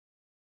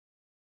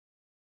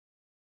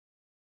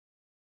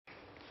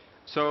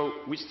So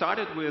we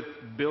started with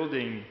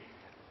building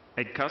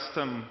a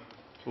custom,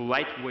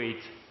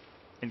 lightweight,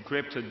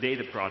 encrypted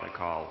data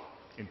protocol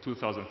in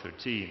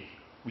 2013,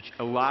 which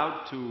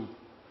allowed to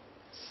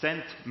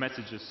send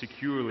messages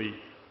securely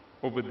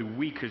over the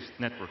weakest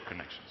network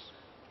connections.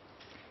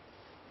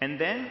 And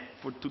then,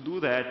 to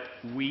do that,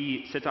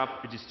 we set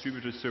up a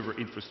distributed server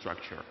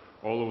infrastructure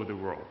all over the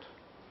world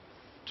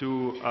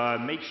to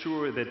make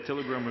sure that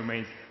Telegram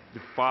remains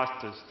the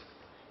fastest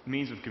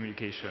means of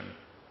communication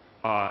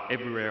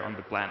everywhere on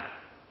the planet.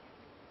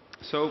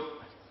 So,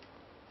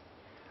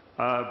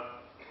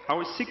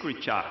 our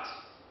secret chats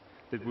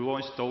that we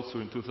launched also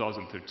in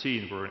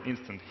 2013 were an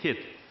instant hit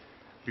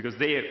because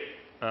they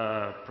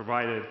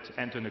provided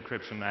end-to-end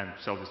encryption and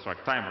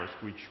self-destruct timers,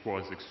 which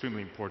was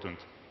extremely important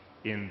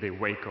in the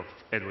wake of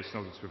Edward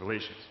Snowden's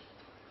revelations.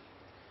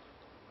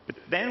 But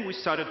then we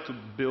started to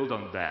build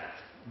on that.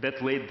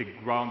 That laid the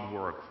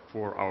groundwork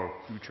for our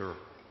future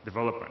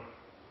development.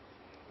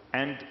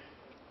 And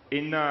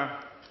in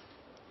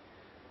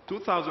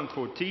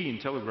 2014,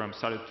 Telegram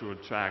started to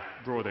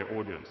attract broader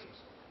audiences.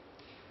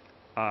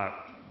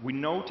 We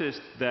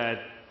noticed that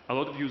a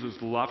lot of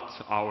users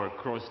loved our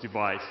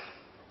cross-device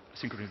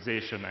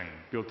synchronization and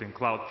built-in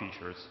cloud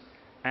features.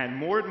 And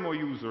more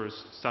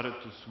users started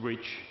to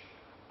switch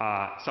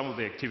some of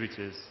the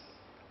activities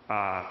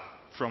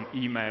from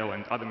email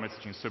and other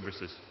messaging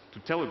services to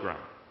Telegram.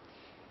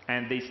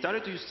 And they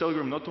started to use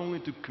Telegram not only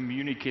to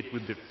communicate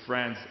with their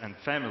friends and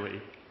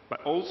family,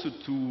 but also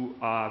to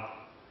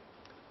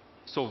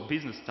solve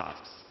business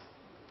tasks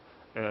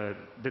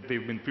that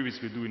they've been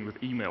previously doing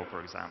with email,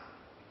 for example.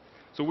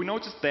 So we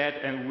noticed that,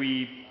 and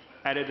we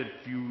added a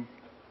few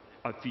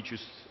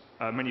features,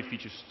 many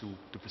features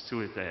to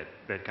facilitate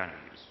that kind of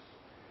use.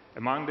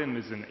 Among them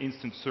is an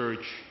instant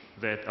search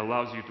that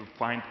allows you to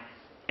find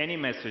any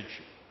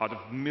message out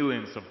of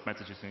millions of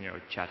messages in your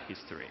chat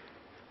history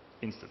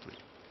instantly.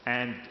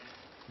 And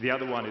the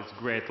other one is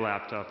great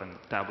laptop and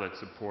tablet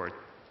support,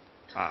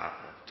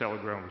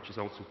 Telegram, which is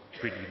also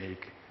pretty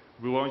unique.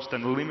 We launched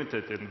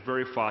unlimited and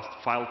very fast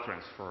file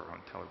transfer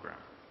on Telegram.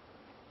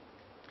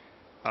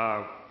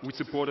 We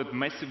supported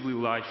massively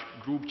large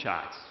group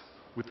chats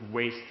with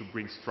ways to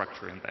bring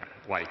structure in them,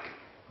 like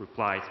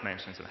replies,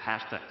 mentions, and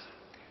hashtags.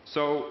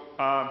 So,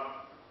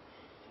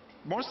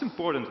 most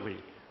importantly,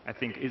 I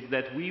think, is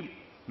that we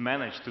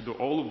managed to do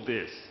all of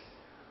this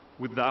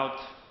without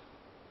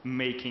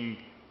making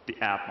the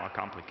app more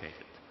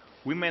complicated.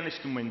 We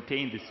managed to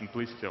maintain the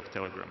simplicity of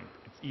Telegram,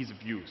 its ease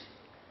of use.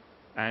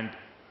 And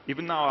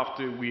even now,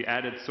 after we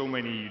added so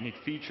many unique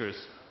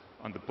features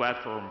on the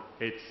platform,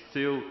 it's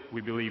still,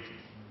 we believe,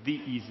 the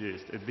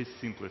easiest and the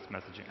simplest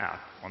messaging app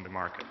on the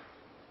market.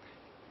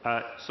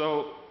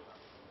 So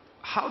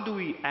how do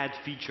we add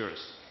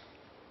features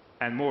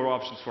and more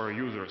options for our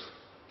users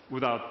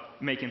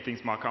without making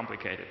things more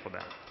complicated for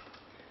them?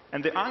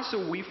 And the answer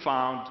we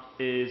found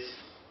is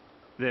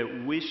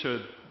that we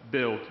should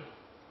build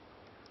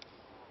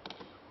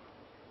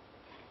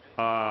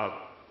a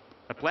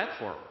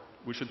platform.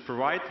 We should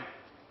provide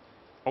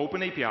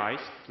open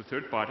APIs to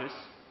third parties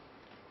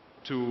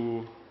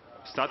to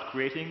start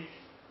creating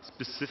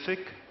specific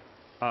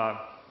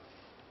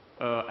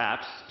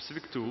apps,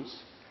 specific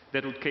tools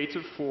that would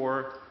cater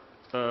for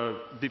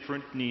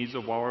different needs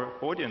of our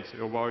audience,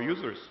 of our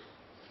users.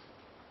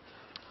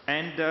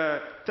 And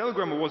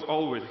Telegram was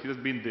always, it has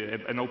been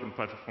an open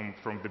platform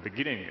from the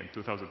beginning in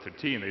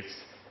 2013.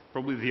 It's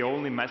probably the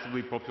only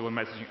massively popular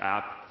messaging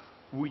app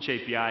which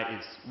API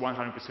is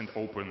 100%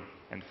 open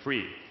and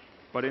free.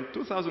 But in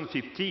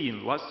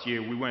 2015, last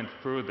year, we went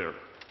further.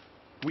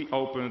 We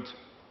opened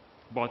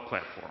bot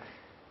platform.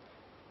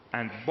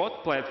 And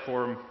bot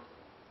platform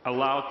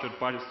allowed third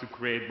parties to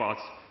create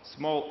bots,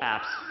 small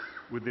apps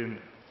within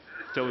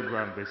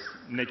Telegram, this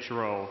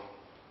natural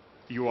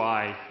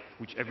UI,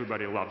 which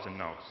everybody loves and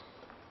knows,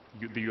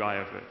 the UI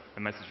of a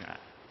messaging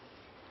app.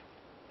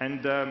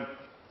 And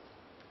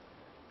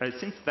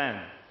since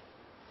then,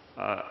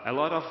 a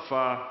lot of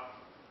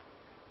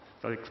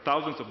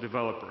thousands of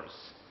developers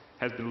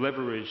has been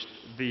leveraged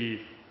the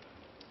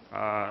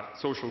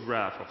social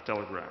graph of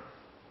Telegram.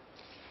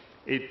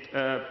 It,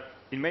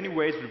 in many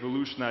ways,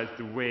 revolutionized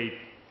the way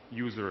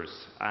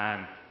users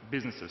and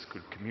businesses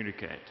could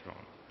communicate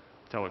on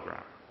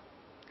Telegram.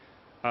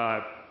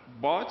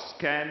 Bots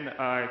can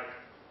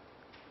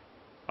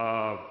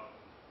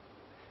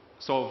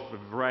solve a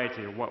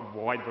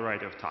wide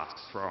variety of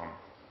tasks, from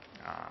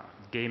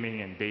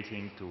gaming and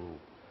dating to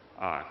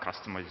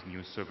customized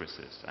news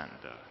services and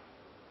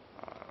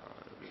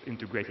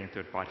integrating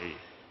third-party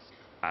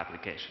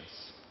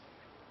applications.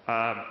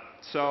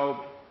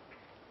 So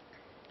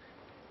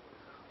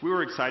we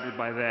were excited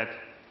by that,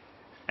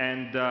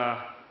 and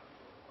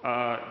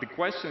the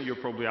question you're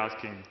probably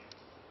asking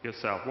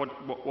yourself,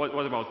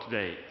 what about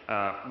today?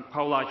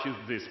 How large is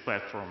this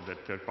platform that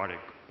third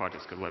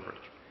parties can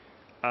leverage?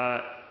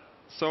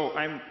 So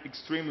I'm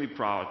extremely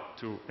proud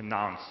to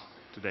announce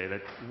today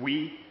that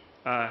we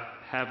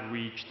have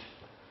reached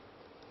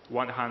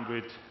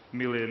 100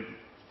 million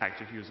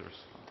active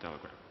users on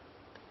Telegram.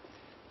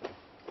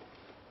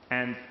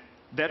 And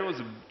that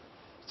was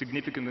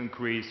significant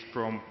increase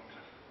from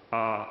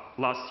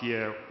last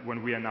year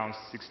when we announced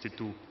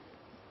 62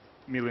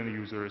 million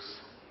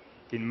users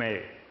in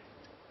May.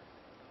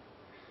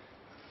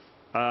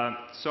 The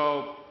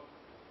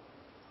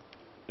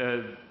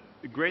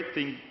great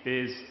thing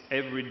is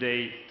every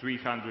day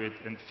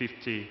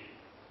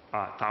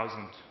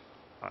 350,000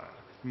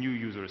 new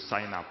users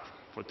sign up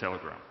for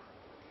Telegram.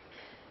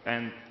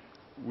 And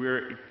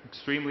we're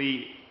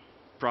extremely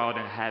proud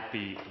and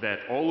happy that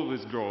all of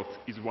this growth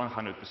is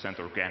 100%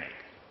 organic.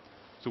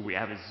 So we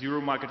have a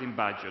zero marketing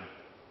budget,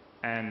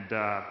 and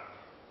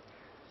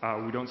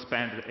we don't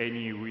spend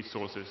any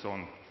resources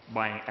on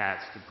buying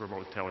ads to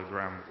promote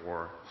Telegram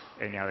or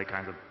any other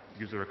kind of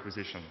user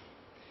acquisition.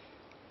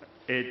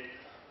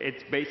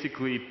 It's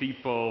basically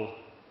people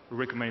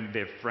recommend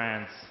their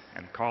friends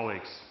and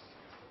colleagues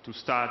to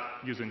start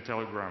using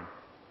Telegram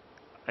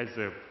as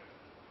a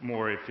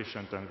more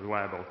efficient and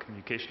reliable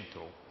communication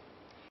tool.